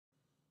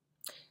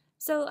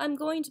So I'm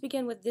going to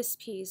begin with this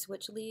piece,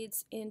 which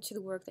leads into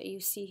the work that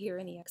you see here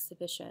in the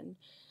exhibition.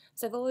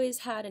 So I've always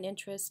had an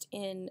interest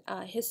in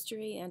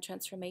history and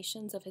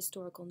transformations of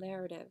historical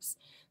narratives.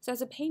 So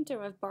as a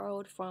painter, I've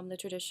borrowed from the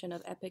tradition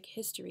of epic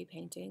history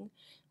painting,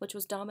 which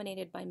was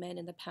dominated by men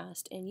in the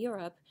past in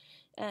Europe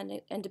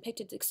and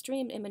depicted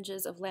extreme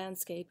images of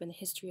landscape and the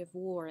history of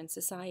war and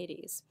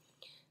societies.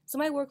 So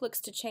my work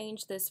looks to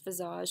change this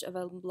visage of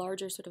a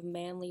larger sort of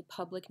manly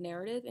public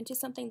narrative into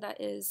something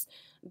that is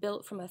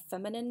built from a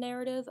feminine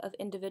narrative of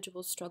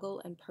individual struggle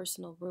and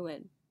personal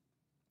ruin.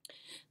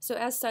 So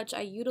as such,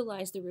 I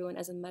utilize the ruin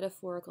as a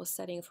metaphorical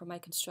setting for my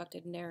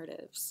constructed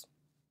narratives.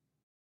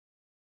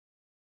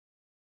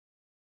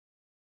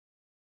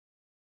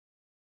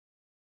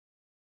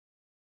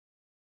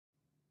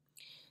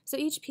 So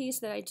each piece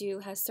that I do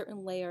has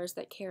certain layers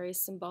that carry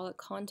symbolic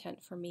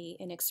content for me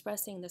in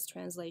expressing this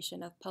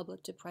translation of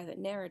public to private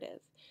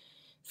narrative.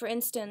 For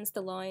instance,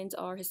 the lines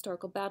are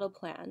historical battle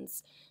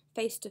plans,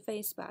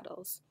 face-to-face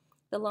battles.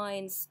 The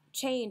lines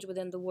change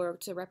within the work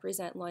to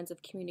represent lines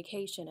of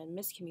communication and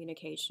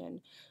miscommunication,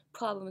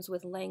 problems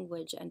with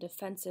language and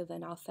defensive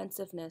and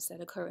offensiveness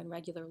that occur in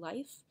regular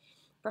life,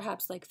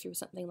 perhaps like through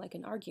something like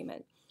an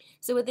argument.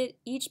 So within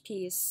each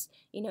piece,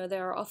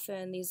 there are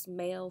often these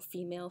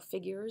male-female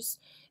figures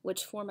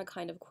which form a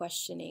kind of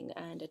questioning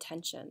and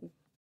attention.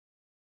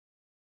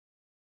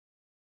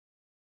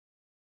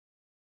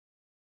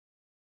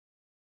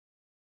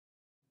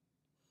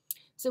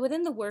 So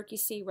within the work, you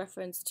see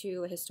reference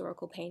to a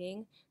historical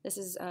painting. This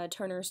is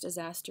Turner's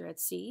Disaster at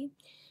Sea.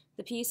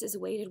 The piece is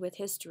weighted with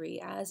history,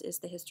 as is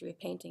the history of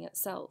painting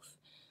itself.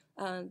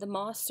 The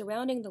moss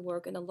surrounding the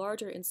work in the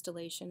larger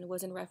installation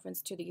was in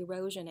reference to the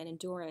erosion and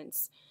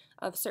endurance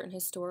of certain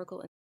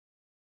historical.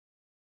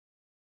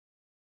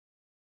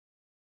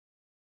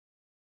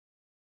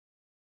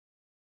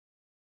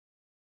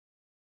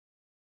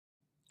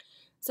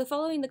 So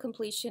following the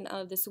completion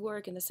of this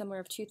work in the summer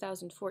of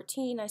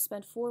 2014, I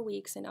spent 4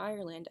 weeks in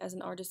Ireland as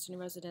an artist in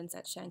residence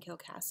at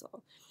Shankill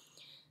Castle.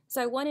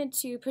 So I wanted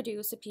to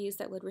produce a piece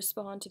that would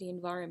respond to the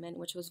environment,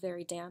 which was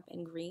very damp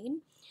and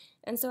green.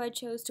 And so I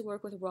chose to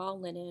work with raw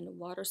linen,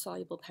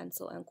 water-soluble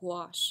pencil, and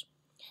gouache,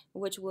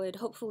 which would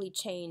hopefully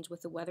change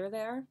with the weather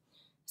there.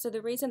 So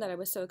the reason that I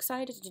was so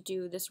excited to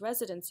do this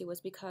residency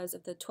was because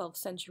of the 12th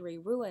century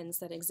ruins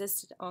that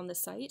existed on the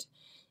site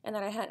and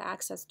that I had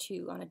access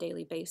to on a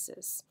daily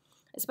basis.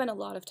 I spent a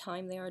lot of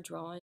time there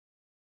drawing.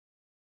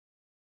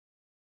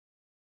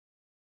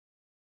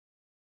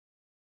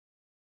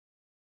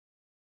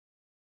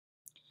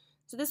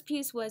 So this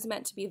piece was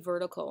meant to be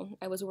vertical.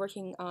 I was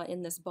working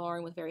in this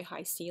barn with very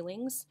high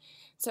ceilings.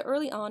 So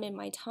early on in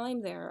my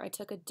time there, I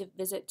took a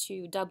visit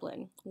to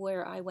Dublin,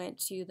 where I went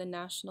to the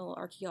National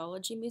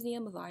Archaeology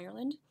Museum of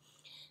Ireland.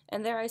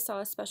 And there I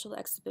saw a special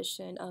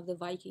exhibition of the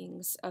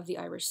Vikings of the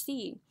Irish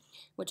Sea,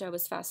 which I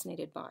was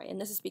fascinated by.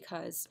 And this is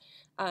because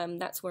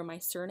that's where my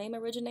surname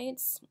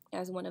originates,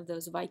 as one of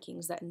those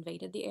Vikings that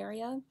invaded the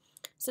area.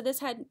 So this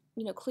had,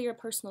 clear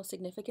personal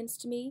significance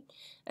to me.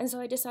 And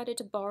so I decided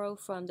to borrow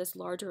from this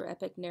larger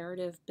epic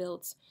narrative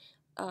built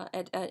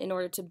in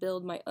order to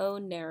build my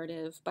own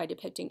narrative by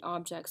depicting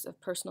objects of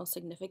personal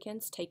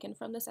significance taken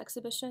from this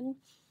exhibition.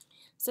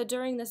 So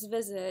during this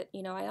visit,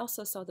 I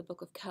also saw the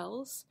Book of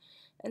Kells,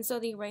 and so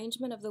the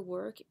arrangement of the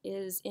work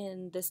is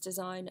in this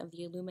design of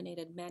the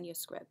illuminated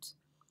manuscript.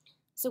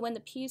 So when the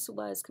piece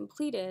was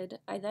completed,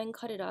 I then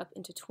cut it up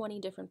into 20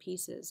 different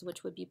pieces,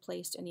 which would be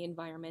placed in the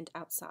environment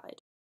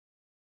outside.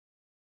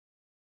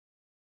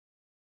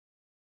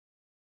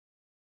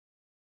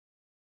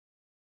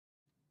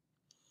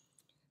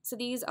 So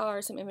these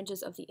are some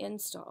images of the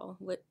install,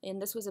 and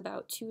this was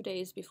about 2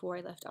 days before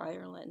I left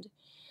Ireland.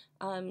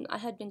 I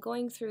had been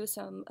going through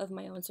some of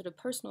my own sort of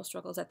personal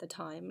struggles at the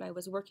time, and I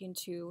was working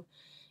to,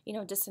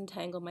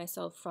 disentangle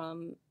myself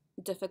from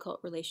difficult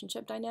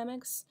relationship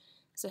dynamics.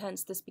 So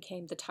hence this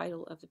became the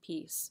title of the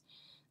piece.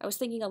 I was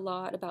thinking a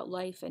lot about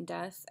life and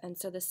death, and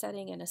so the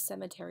setting in a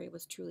cemetery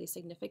was truly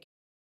significant.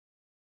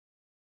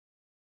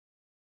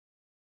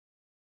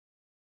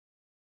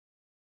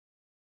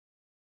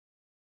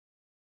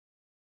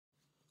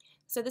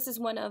 So this is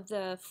one of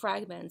the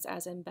fragments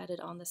as embedded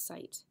on the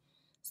site.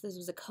 So this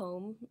was a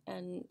comb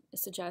and it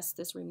suggests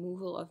this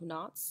removal of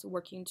knots,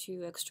 working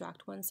to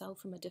extract oneself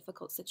from a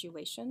difficult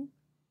situation.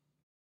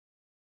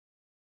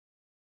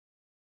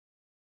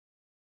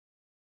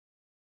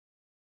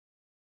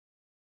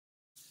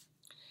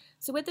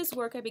 So with this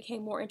work, I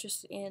became more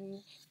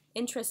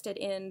interested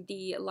in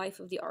the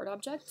life of the art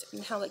object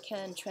and how it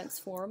can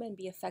transform and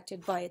be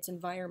affected by its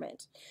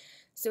environment.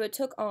 So it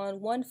took on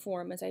one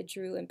form as I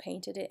drew and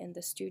painted it in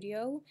the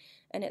studio,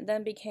 and it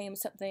then became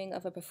something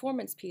of a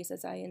performance piece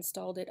as I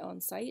installed it on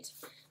site,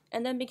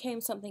 and then became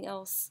something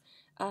else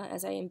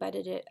as I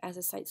embedded it as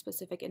a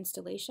site-specific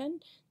installation,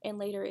 and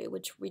later it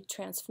would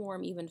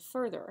transform even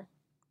further.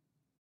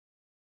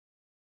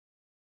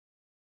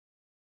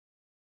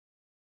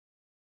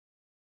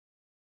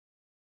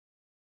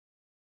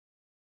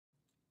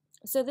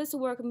 So this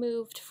work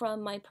moved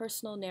from my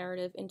personal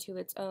narrative into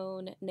its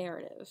own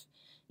narrative.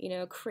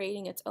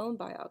 creating its own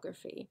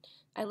biography.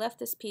 I left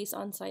this piece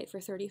on site for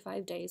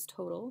 35 days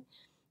total.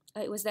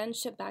 It was then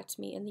shipped back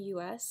to me in the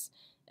US,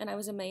 and I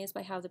was amazed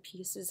by how the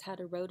pieces had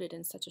eroded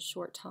in such a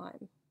short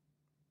time.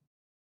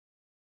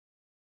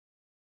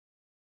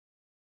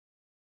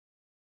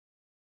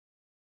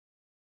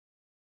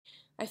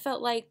 I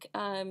felt like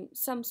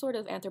some sort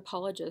of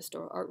anthropologist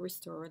or art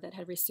restorer that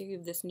had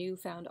received this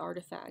newfound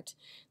artifact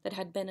that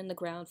had been in the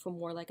ground for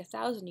more like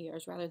 1,000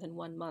 years rather than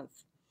 1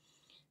 month.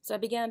 So I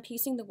began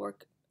piecing the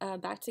work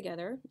back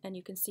together, and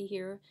you can see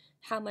here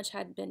how much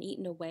had been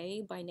eaten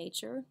away by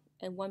nature,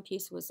 and one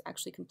piece was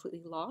actually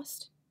completely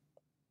lost.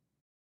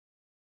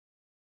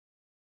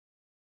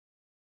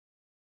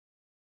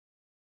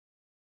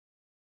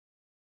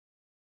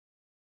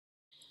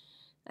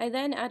 I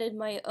then added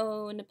my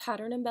own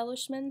pattern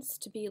embellishments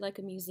to be like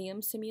a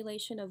museum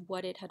simulation of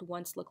what it had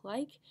once looked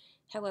like,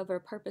 however,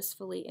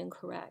 purposefully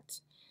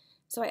incorrect.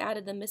 So I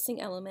added the missing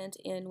element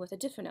in with a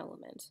different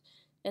element.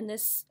 And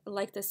this,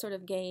 like this sort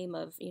of game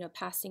of,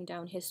 passing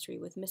down history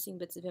with missing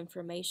bits of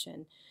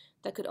information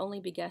that could only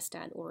be guessed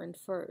at or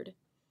inferred.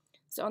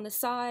 So on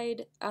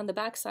the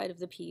back side of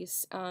the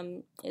piece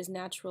is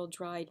natural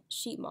dried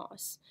sheet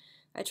moss.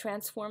 I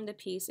transformed the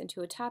piece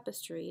into a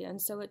tapestry,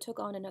 and so it took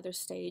on another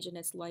stage in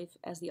its life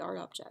as the art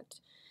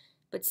object,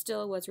 but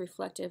still was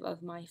reflective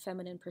of my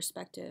feminine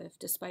perspective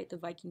despite the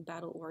Viking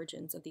battle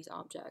origins of these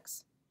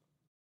objects.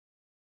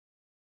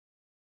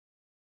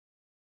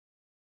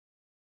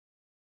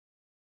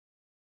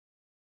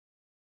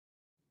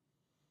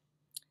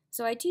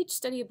 So I teach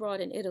study abroad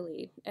in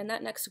Italy, and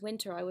that next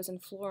winter I was in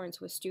Florence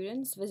with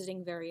students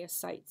visiting various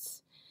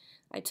sites.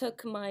 I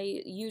took my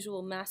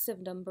usual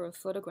massive number of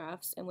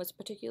photographs and was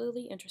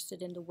particularly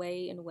interested in the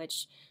way in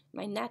which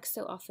my neck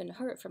so often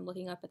hurt from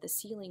looking up at the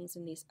ceilings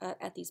in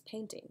at these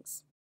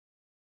paintings.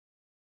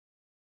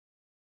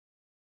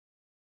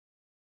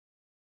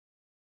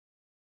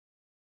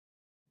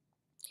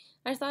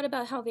 I thought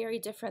about how very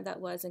different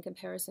that was in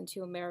comparison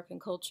to American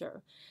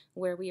culture,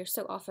 where we are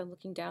so often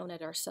looking down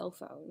at our cell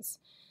phones.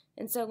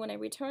 And so when I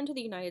returned to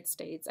the United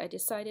States, I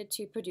decided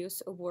to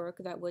produce a work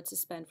that would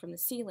suspend from the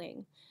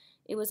ceiling.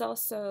 I was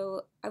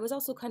also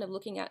kind of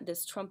looking at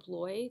this trompe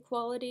l'oeil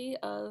quality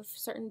of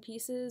certain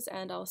pieces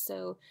and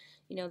also,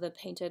 the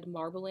painted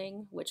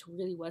marbling, which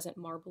really wasn't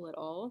marble at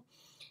all.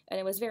 And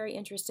I was very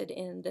interested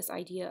in this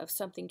idea of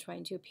something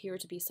trying to appear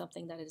to be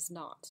something that it is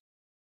not.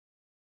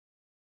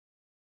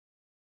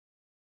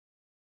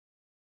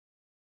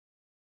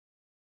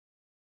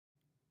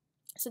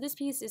 So this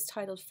piece is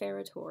titled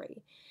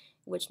Feretory,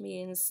 which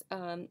means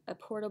a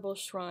portable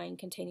shrine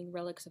containing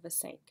relics of a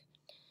saint.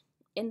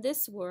 In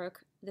this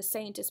work, the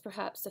saint is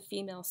perhaps the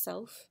female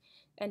self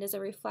and is a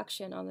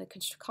reflection on the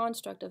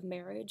construct of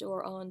marriage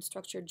or on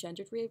structured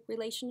gendered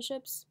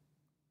relationships.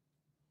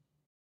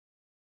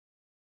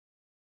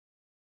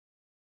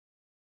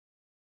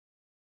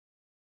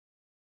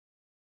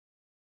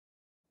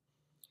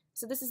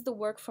 So this is the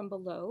work from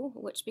below,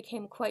 which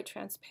became quite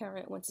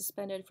transparent when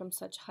suspended from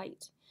such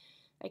height.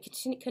 I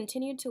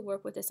continued to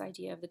work with this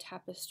idea of the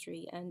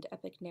tapestry and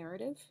epic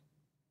narrative.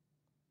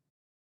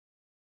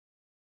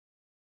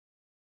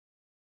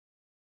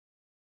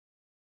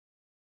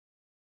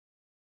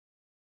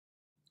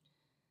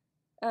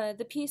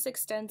 The piece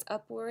extends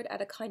upward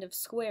at a kind of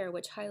square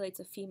which highlights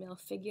a female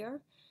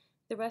figure.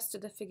 The rest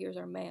of the figures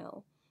are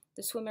male.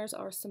 The swimmers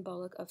are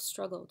symbolic of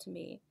struggle to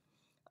me.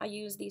 I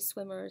use these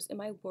swimmers in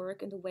my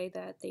work in the way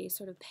that they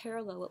sort of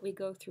parallel what we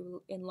go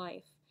through in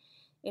life.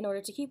 In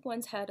order to keep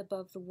one's head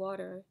above the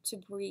water, to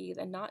breathe,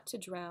 and not to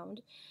drown,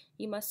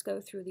 you must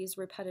go through these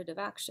repetitive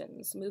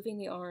actions, moving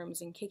the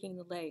arms and kicking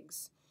the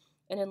legs.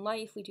 And in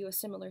life, we do a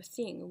similar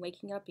thing,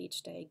 waking up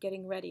each day,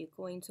 getting ready,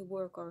 going to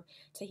work, or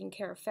taking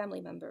care of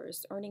family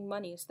members, earning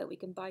money so that we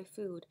can buy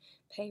food,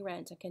 pay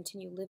rent, and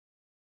continue living.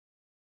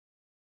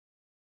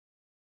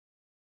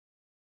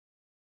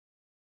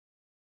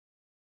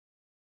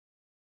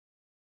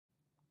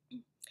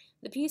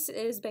 The piece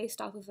is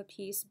based off of a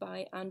piece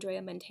by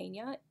Andrea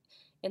Mantegna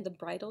in the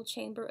bridal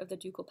chamber of the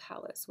Ducal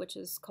Palace, which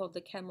is called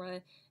the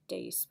Camera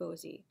dei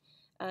Sposi.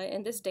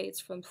 And this dates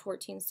from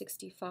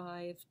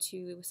 1465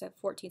 to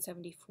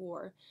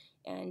 1474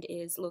 and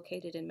is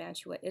located in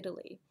Mantua,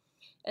 Italy.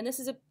 And this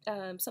is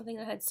something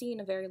I had seen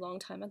a very long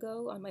time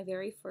ago on my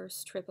very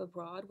first trip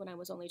abroad when I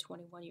was only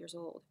 21 years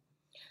old.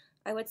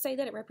 I would say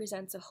that it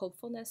represents a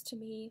hopefulness to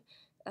me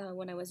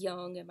when I was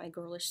young and my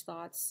girlish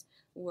thoughts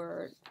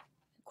were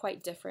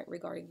quite different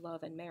regarding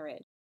love and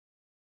marriage.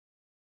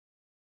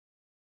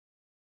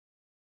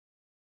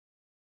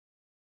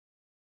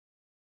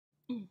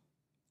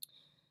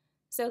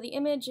 So the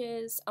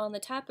images on the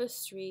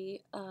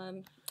tapestry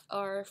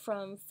are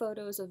from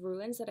photos of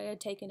ruins that I had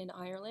taken in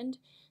Ireland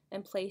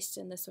and placed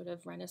in this sort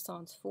of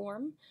Renaissance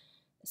form.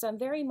 So I'm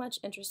very much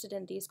interested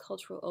in these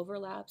cultural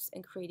overlaps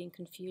and creating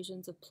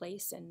confusions of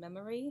place and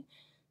memory,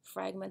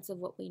 fragments of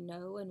what we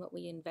know and what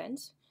we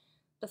invent.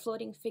 The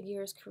floating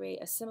figures create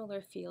a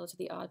similar feel to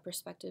the odd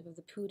perspective of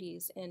the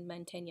putis in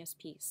Mantegna's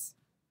piece.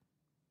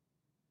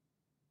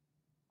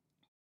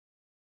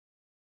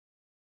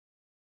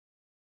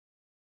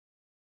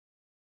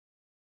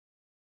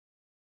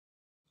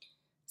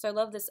 So I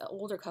love this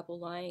older couple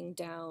lying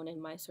down in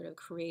my sort of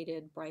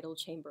created bridal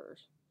chamber.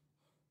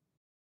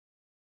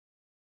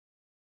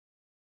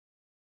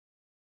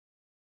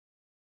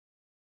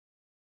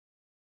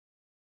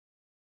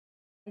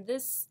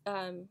 This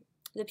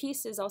the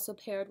piece is also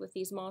paired with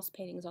these moss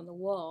paintings on the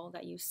wall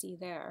that you see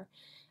there,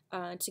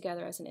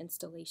 together as an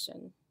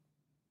installation.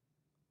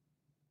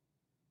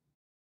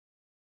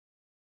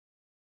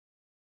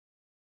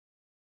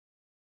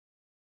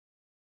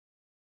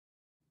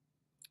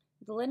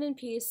 The linen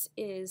piece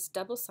is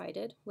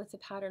double-sided with a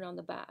pattern on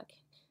the back.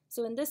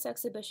 So in this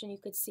exhibition, you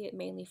could see it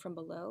mainly from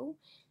below.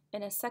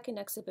 In a second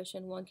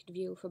exhibition, one could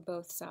view from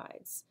both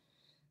sides.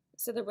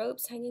 So the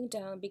ropes hanging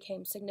down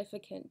became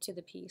significant to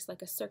the piece,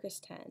 like a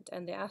circus tent,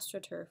 and the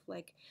astroturf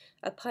like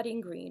a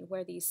putting green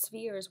where these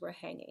spheres were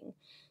hanging.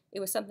 It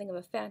was something of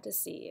a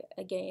fantasy,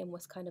 a game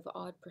with kind of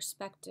odd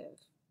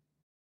perspective.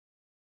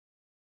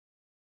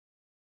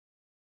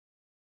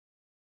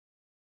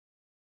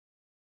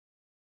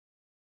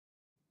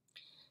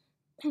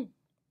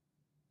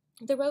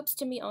 The ropes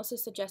to me also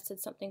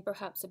suggested something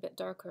perhaps a bit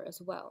darker as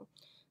well,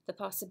 the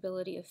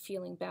possibility of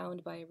feeling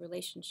bound by a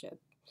relationship,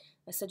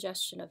 a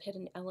suggestion of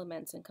hidden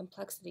elements and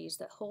complexities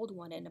that hold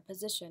one in a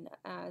position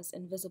as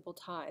invisible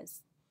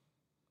ties.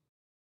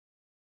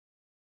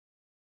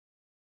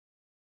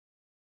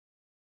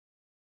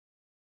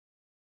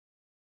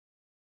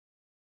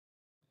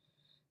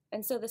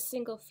 And so the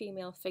single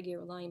female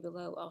figure lying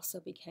below also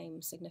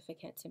became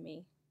significant to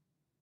me.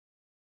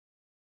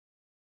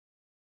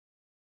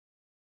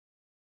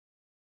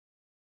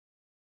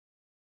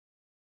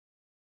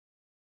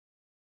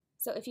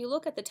 So if you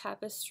look at the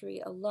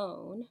tapestry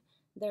alone,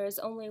 there is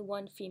only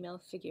one female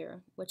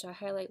figure, which I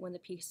highlight when the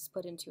piece is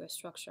put into a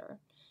structure.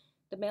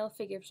 The male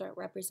figures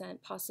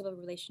represent possible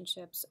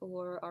relationships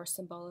or are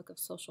symbolic of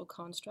social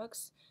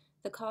constructs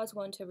that cause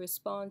one to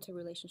respond to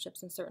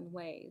relationships in certain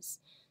ways.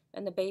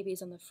 And the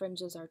babies on the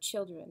fringes are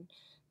children,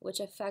 which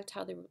affect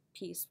how the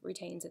piece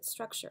retains its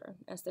structure,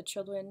 as the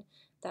children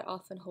that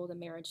often hold a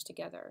marriage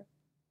together.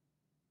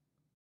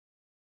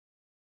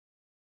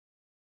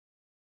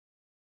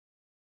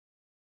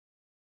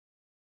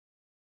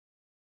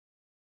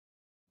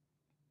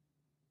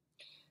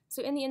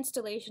 So in the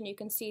installation, you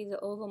can see the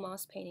oval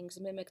moss paintings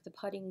mimic the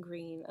putting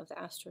green of the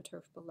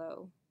astroturf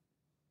below.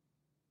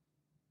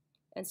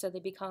 And so they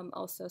become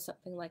also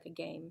something like a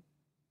game.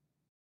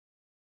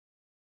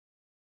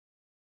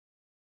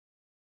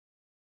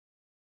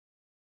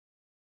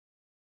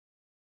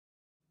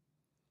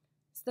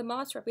 So the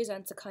moss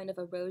represents a kind of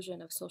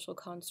erosion of social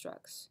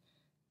constructs,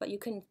 but you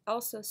can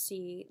also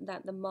see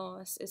that the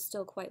moss is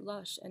still quite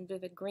lush and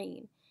vivid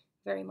green,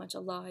 very much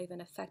alive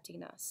and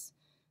affecting us.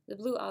 The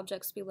blue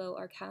objects below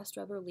are cast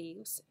rubber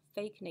leaves,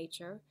 fake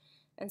nature,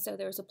 and so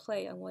there's a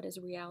play on what is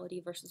reality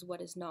versus what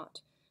is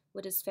not,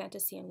 what is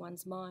fantasy in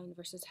one's mind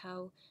versus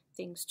how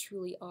things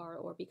truly are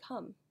or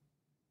become.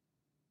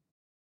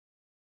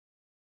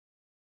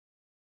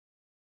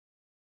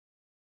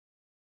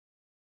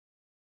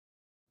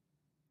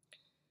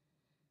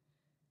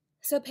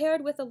 So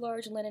paired with a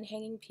large linen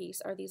hanging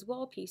piece are these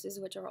wall pieces,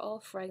 which are all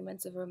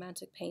fragments of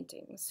romantic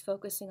paintings,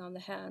 focusing on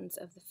the hands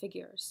of the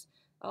figures,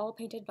 all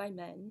painted by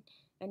men,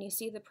 and you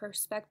see the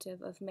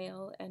perspective of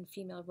male and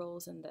female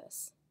roles in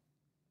this.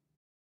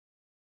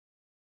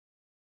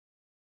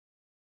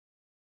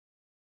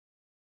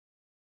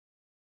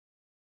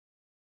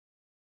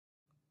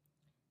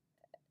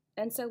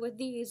 And so with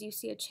these, you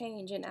see a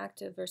change in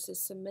active versus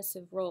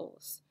submissive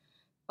roles.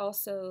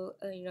 Also,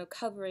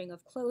 covering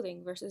of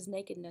clothing versus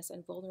nakedness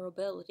and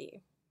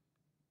vulnerability.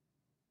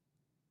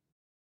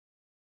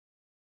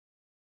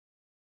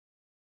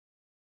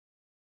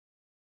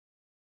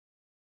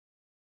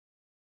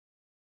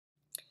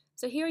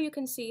 So here you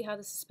can see how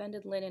the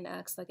suspended linen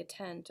acts like a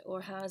tent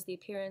or has the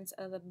appearance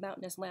of a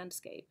mountainous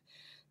landscape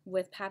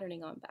with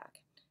patterning on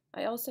back.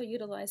 I also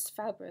utilized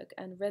fabric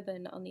and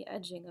ribbon on the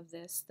edging of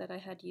this that I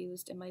had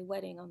used in my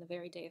wedding on the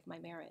very day of my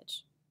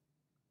marriage.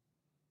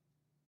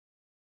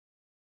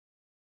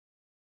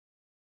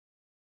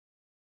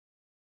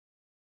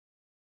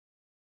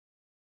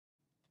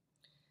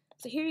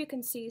 So here you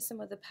can see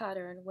some of the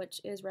pattern, which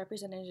is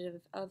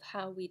representative of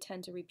how we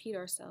tend to repeat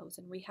ourselves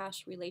and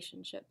rehash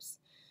relationships.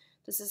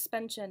 The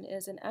suspension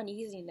is an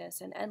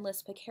uneasiness and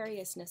endless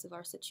precariousness of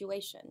our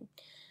situation.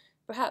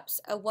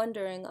 Perhaps a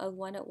wondering of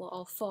when it will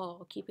all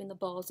fall, keeping the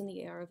balls in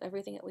the air of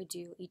everything that we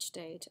do each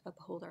day to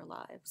uphold our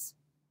lives.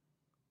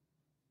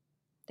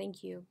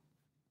 Thank you.